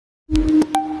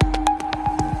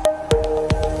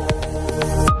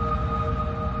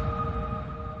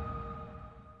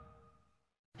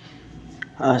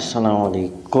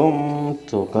अस्सलामुअलैकुम।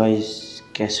 तो गाइस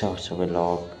कैसे हो सभी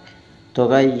लोग। तो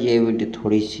गाइस ये वीडियो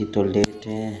थोड़ी सी तो लेट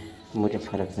है, मुझे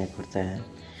फ़र्क नहीं पड़ता है।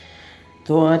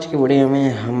 तो आज की वीडियो में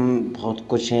हम बहुत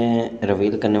कुछ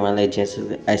रिवील करने वाले हैं,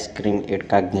 जैसे आइसक्रीम 8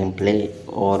 का गेम प्ले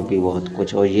और भी बहुत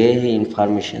कुछ। और ये है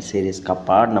इंफॉर्मेशन सीरीज़ का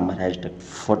पार्ट नंबर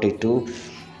 #42।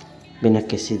 बिना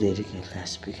किसी देरी के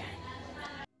let's begin.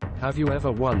 Have you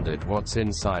ever wondered what's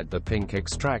inside the pink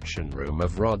extraction room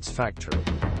of Rod's factory?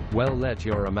 Well, let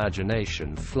your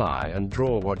imagination fly and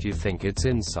draw what you think it's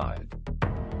inside.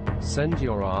 Send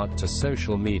your art to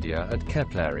social media at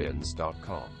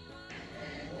keplerians.com.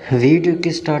 Video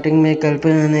की starting में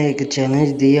कल्पना ने एक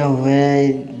challenge दिया हुआ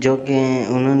है, जो कि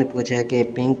उन्होंने पूछा कि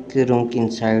पिंक रूम की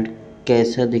इनसाइड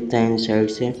कैसा दिखता है इनसाइड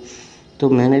से। तो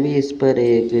मैंने भी इस पर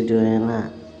एक जो है ना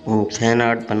फैन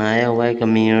आर्ट बनाया हुआ है,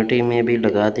 कम्युनिटी में भी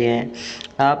लगा दिया है।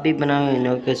 आप भी बनाओ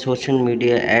इन्हों के सोशल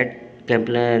मीडिया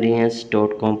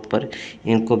 @keplerians.com पर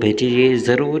इनको भेजिए।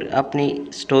 ज़रूर अपनी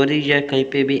स्टोरी या कहीं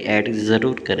पे भी ऐड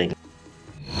ज़रूर करेंगे।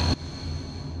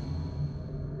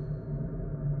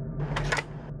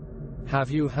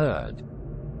 Have you heard?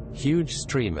 Huge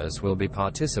streamers will be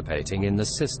participating in the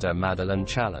Sister Madeline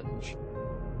Challenge.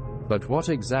 But what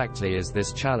exactly is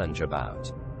this challenge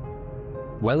about?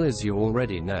 Well, as you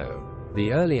already know, the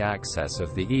early access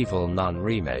of the Evil Nun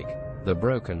remake, The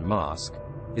Broken Mask,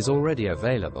 is already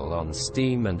available on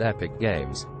Steam and Epic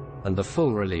Games, and the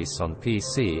full release on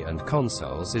PC and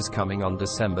consoles is coming on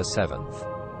December 7th.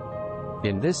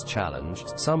 In this challenge,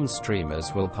 some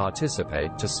streamers will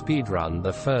participate to speedrun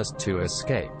the first 2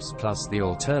 escapes plus the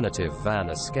alternative van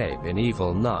escape in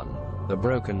Evil Nun, The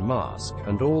Broken Mask,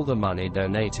 and all the money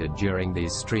donated during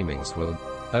these streamings will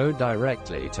go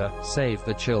directly to Save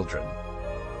the Children.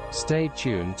 Stay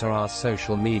tuned to our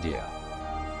social media.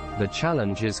 The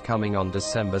challenge is coming on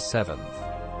December 7th.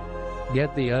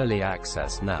 Get the early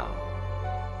access now.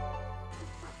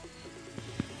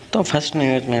 तो first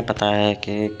news में पता है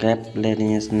कि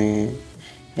कैप्लेरियंस ने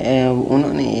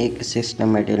उन्होंने एक system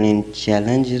Madeline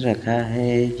challenge रखा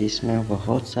है, जिसमें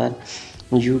बहुत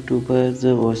सारे यूट्यूबर्स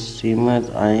और स्ट्रीमर्स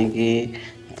आएंगे।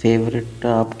 फेवरेट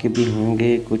आपके भी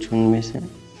होंगे कुछ उनमें से।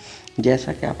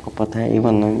 जैसा कि आपको पता है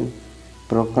इवन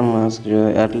ब्रोकन मास्क जो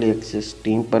अर्ली एक्सेस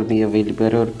टीम पर भी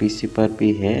अवेलेबल है और पीसी पर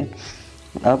भी है।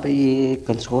 अब ये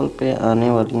कंसोल पे आने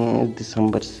वाली है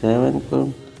दिसंबर 7 को,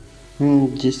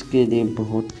 जिसके लिए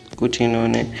बहुत कुछ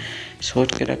इन्होंने सोच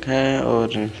के रखा है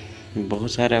और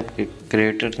बहुत सारे आपके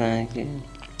क्रिएटर्स आएंगे।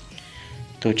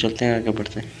 तो चलते हैं, आगे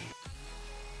बढ़ते हैं।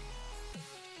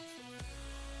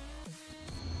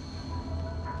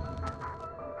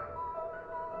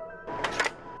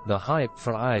 The hype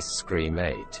for Ice Scream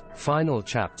 8 final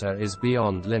chapter is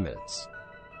beyond limits.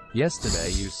 Yesterday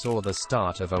you saw the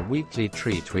start of a weekly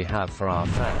treat we have for our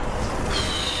fans.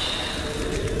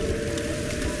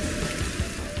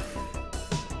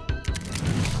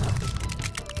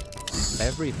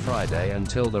 Every Friday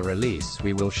until the release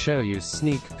we will show you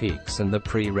sneak peeks and the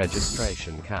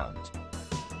pre-registration count.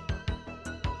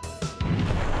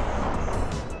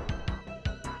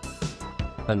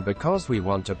 And because we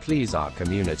want to please our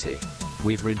community,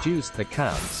 we've reduced the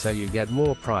count so you get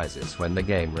more prizes when the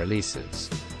game releases.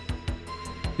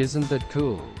 Isn't that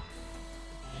cool?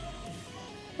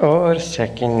 और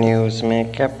second news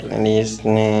में कैप्लेरियंस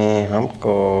ने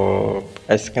हमको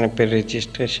ice cream पे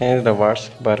registration rewards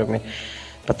के बारे में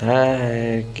बताया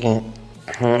है कि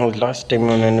लास्ट टाइम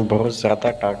उन्होंने बहुत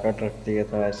ज़्यादा टारगेट रख दिया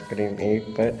था आइसक्रीम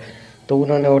 8 पर, तो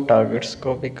उन्होंने वो टारगेट्स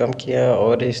को भी कम किया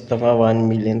और इस दफ़ा 1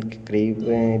 मिलियन के करीब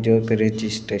जो पे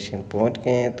रजिस्ट्रेशन पहुंच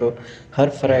गए हैं। तो हर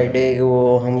फ्राइडे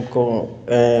वो हमको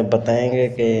बताएंगे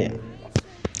कि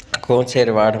कौन से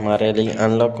रिवार्ड हमारे लिए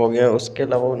अनलॉक हो गया। उसके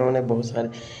अलावा उन्होंने बहुत सारे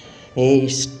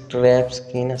स्ट्रैप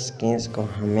स्किन्स को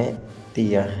हमें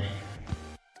दिया है।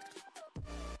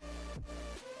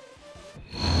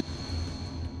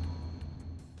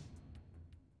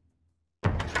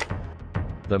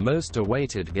 The most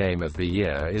awaited game of the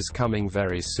year is coming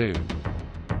very soon.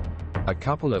 A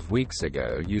couple of weeks ago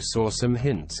you saw some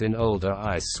hints in older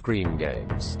Ice Scream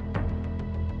games.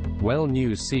 Well,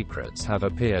 new secrets have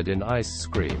appeared in Ice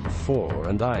Scream 4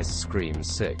 and Ice Scream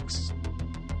 6.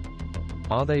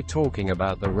 Are they talking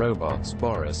about the robots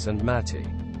Boris and Matty?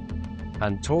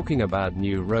 And talking about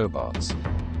new robots,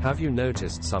 have you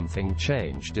noticed something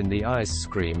changed in the Ice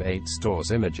Scream 8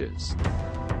 store's images?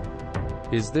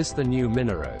 Is this the new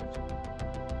Mini-Road?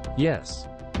 Yes,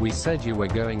 we said you were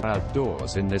going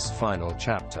outdoors in this final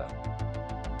chapter.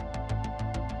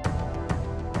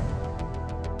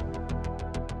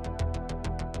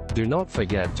 Do not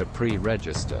forget to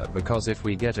pre-register, because if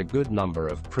we get a good number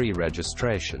of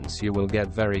pre-registrations you will get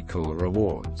very cool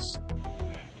rewards.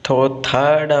 तो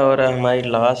third और हमारी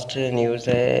last news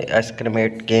है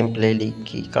एस्क्रीमेट game play league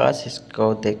की। काश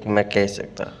इसको देख मैं कह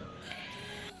सकता।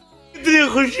 इतनी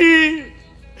खुशी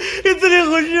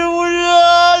मुझे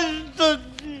आज तक।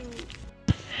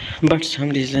 बट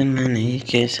सम रीज़न मैं नहीं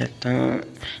कह सकता।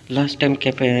 लास्ट टाइम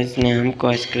के पेरेंट्स ने हमको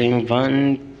आइसक्रीम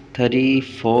 1, 3,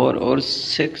 4 और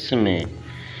 6 में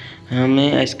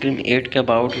हमें आइसक्रीम 8 के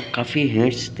अबाउट काफ़ी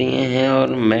हिंट्स दिए हैं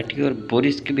और मैटी और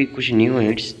बोरिस के भी कुछ न्यू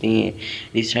हिंट्स दिए हैं।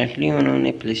 रिसेंटली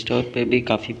उन्होंने प्ले स्टोर पे भी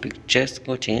काफ़ी पिक्चर्स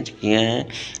को चेंज किया है,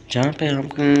 जहाँ पे हम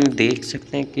देख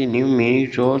सकते हैं कि न्यू मिनी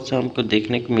रोड्स हमको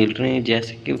देखने को मिल रहे हैं,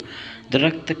 जैसे कि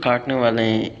दरख्त काटने वाले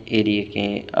एरिया के।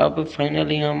 अब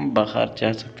फाइनली हम बाहर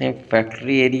जा सकते हैं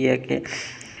फैक्ट्री एरिया के,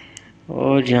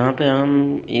 और यहाँ पे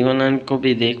हम इवन को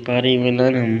भी देख पा रहे हैं।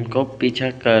 इवन हमको पीछा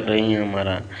कर रही हैं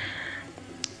हमारा।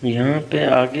 यहाँ पे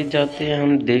आगे जाते हैं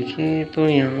हम देखें तो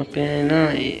यहाँ पे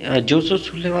ना जोसेफ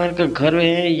सुलेमान का घर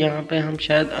है, यहाँ पे हम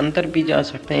शायद अंदर भी जा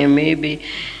सकते हैं मे भी।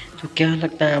 तो क्या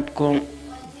लगता है आपको,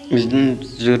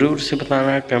 ज़रूर से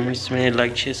बताना कमेंट्स में,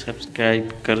 लाइक शेयर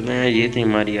सब्सक्राइब कर देना। ये थी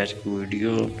हमारी आज की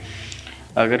वीडियो,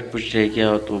 अगर कुछ रह गया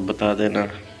हो तो बता देना।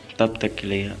 तब तक के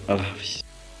लिए अल्लाह हाफ़िज़।